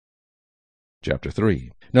Chapter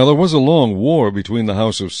 3. Now there was a long war between the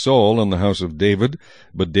house of Saul and the house of David,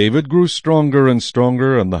 but David grew stronger and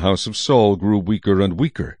stronger, and the house of Saul grew weaker and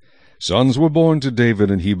weaker. Sons were born to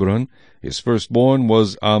David in Hebron. His firstborn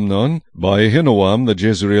was Amnon, by Ahinoam the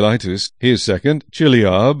Jezreelitess. His second,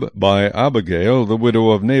 Chileab, by Abigail, the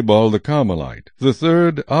widow of Nabal the Carmelite. The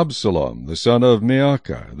third, Absalom, the son of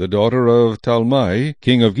Maacah, the daughter of Talmai,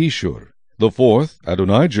 king of Geshur. The fourth,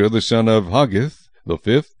 Adonijah, the son of Haggith. The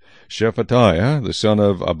fifth, Shephatiah, the son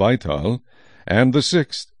of Abital. And the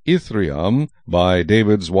sixth, Ithream, by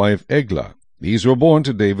David's wife Eglah. These were born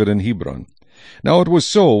to David in Hebron. Now it was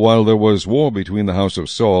so, while there was war between the house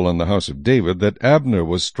of Saul and the house of David, that Abner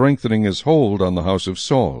was strengthening his hold on the house of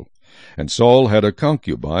Saul. And Saul had a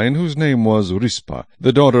concubine, whose name was Rizpah,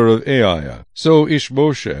 the daughter of Aiah. So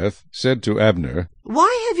Ishbosheth said to Abner,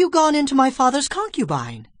 "Why have you gone into my father's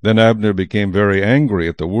concubine?" Then Abner became very angry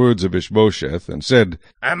at the words of Ishbosheth, and said,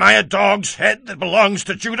 Am I a dog's head that belongs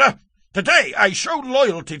to Judah? Today I showed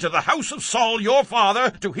loyalty to the house of Saul your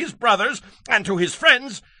father, to his brothers, and to his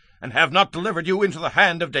friends, and have not delivered you into the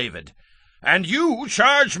hand of David. And you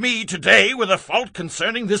charge me today with a fault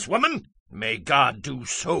concerning this woman? May God do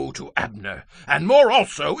so to Abner, and more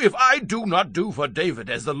also, if I do not do for David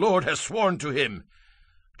as the Lord has sworn to him,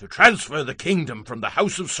 to transfer the kingdom from the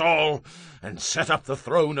house of Saul, and set up the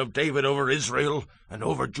throne of David over Israel and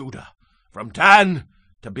over Judah, from Dan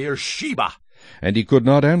to Beersheba." And he could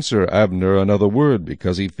not answer Abner another word,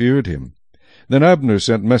 because he feared him. Then Abner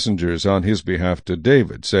sent messengers on his behalf to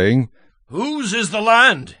David, saying, "Whose is the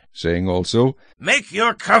land?" saying also, "Make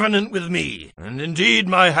your covenant with me, and indeed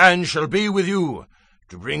my hand shall be with you,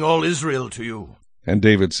 to bring all Israel to you." And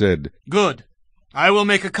David said, "Good. I will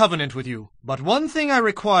make a covenant with you. But one thing I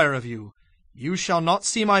require of you. You shall not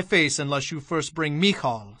see my face unless you first bring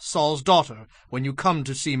Michal, Saul's daughter, when you come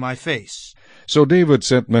to see my face." So David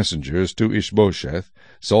sent messengers to Ishbosheth,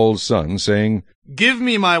 Saul's son, saying, "Give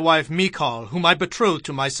me my wife Michal, whom I betrothed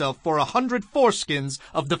to myself, for 100 foreskins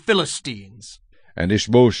of the Philistines." And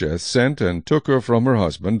Ishbosheth sent and took her from her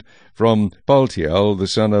husband, from Paltiel the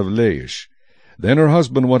son of Laish. Then her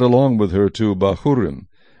husband went along with her to Bahurim,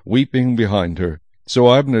 weeping behind her.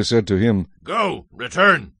 So Abner said to him, "Go,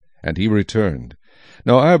 return." And he returned.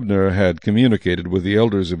 Now Abner had communicated with the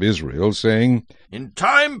elders of Israel, saying, "In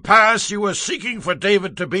time past you were seeking for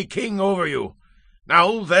David to be king over you.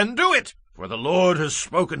 Now then do it. For the Lord has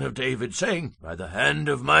spoken of David, saying, By the hand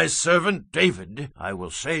of my servant David I will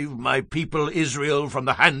save my people Israel from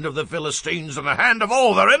the hand of the Philistines and the hand of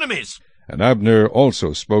all their enemies." And Abner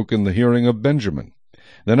also spoke in the hearing of Benjamin.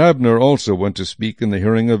 Then Abner also went to speak in the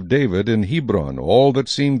hearing of David in Hebron all that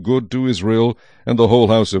seemed good to Israel and the whole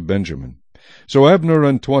house of Benjamin. So Abner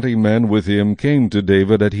and 20 men with him came to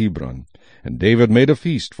David at Hebron. And David made a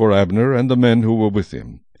feast for Abner and the men who were with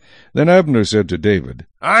him. Then Abner said to David,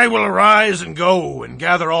 "I will arise and go and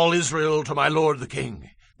gather all Israel to my lord the king,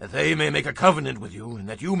 that they may make a covenant with you, and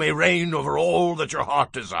that you may reign over all that your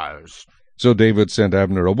heart desires." So David sent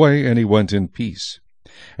Abner away, and he went in peace.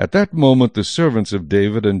 At that moment the servants of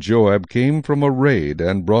David and Joab came from a raid,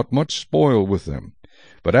 and brought much spoil with them.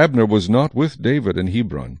 But Abner was not with David in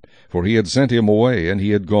Hebron, for he had sent him away, and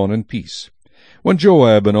he had gone in peace. When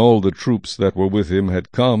Joab and all the troops that were with him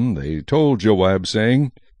had come, they told Joab,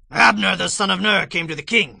 saying, "Abner the son of Ner came to the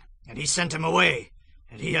king, and he sent him away,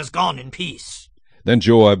 and he has gone in peace." Then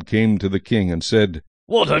Joab came to the king and said,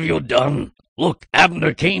 "What have you done? Look,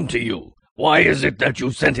 Abner came to you. Why is it that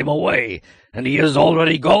you sent him away, and he is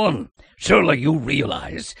already gone? Surely you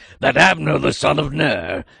realize that Abner the son of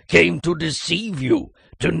Ner came to deceive you,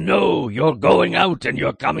 to know you're going out and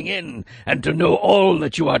you're coming in, and to know all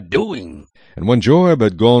that you are doing." And when Joab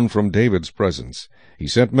had gone from David's presence, he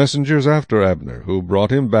sent messengers after Abner, who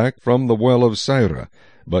brought him back from the well of Sirah,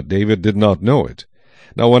 but David did not know it.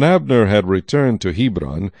 Now when Abner had returned to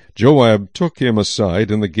Hebron, Joab took him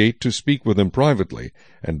aside in the gate to speak with him privately,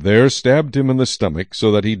 and there stabbed him in the stomach,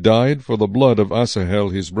 so that he died for the blood of Asahel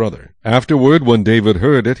his brother. Afterward, when David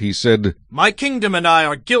heard it, he said, "My kingdom and I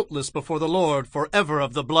are guiltless before the Lord forever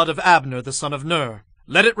of the blood of Abner the son of Ner.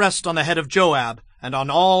 Let it rest on the head of Joab, and on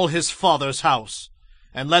all his father's house.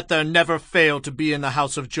 And let there never fail to be in the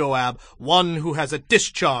house of Joab one who has a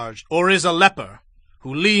discharge, or is a leper,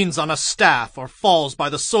 who leans on a staff, or falls by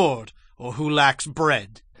the sword, or who lacks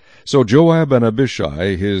bread." So Joab and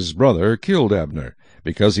Abishai his brother killed Abner,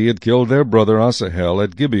 because he had killed their brother Asahel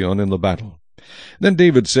at Gibeon in the battle. Then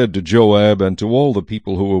David said to Joab and to all the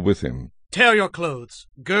people who were with him, "Tear your clothes,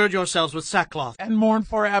 gird yourselves with sackcloth, and mourn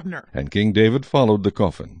for Abner." And King David followed the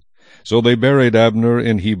coffin. So they buried Abner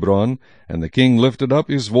in Hebron, and the king lifted up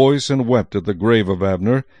his voice and wept at the grave of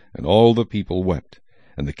Abner, and all the people wept.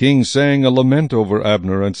 And the king sang a lament over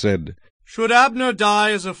Abner, and said, Should Abner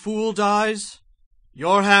die as a fool dies?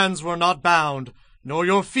 Your hands were not bound, nor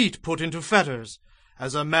your feet put into fetters.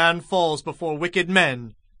 As a man falls before wicked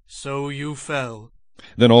men, so you fell.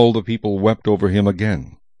 Then all the people wept over him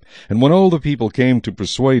again. And when all the people came to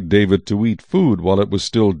persuade David to eat food while it was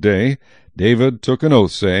still day, David took an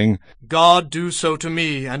oath, saying, God do so to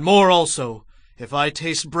me, and more also, if I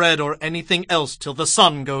taste bread or anything else till the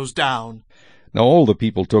sun goes down. Now all the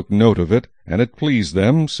people took note of it, and it pleased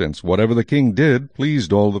them, since whatever the king did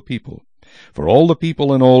pleased all the people. For all the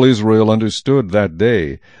people in all Israel understood that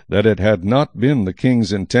day that it had not been the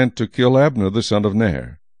king's intent to kill Abner the son of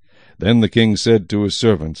Ner. Then the king said to his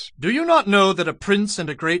servants, Do you not know that a prince and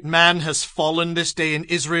a great man has fallen this day in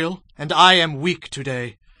Israel? And I am weak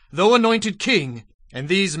today, though anointed king. And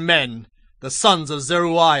these men, the sons of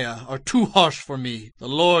Zeruiah, are too harsh for me. The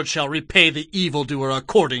Lord shall repay the evildoer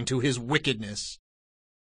according to his wickedness.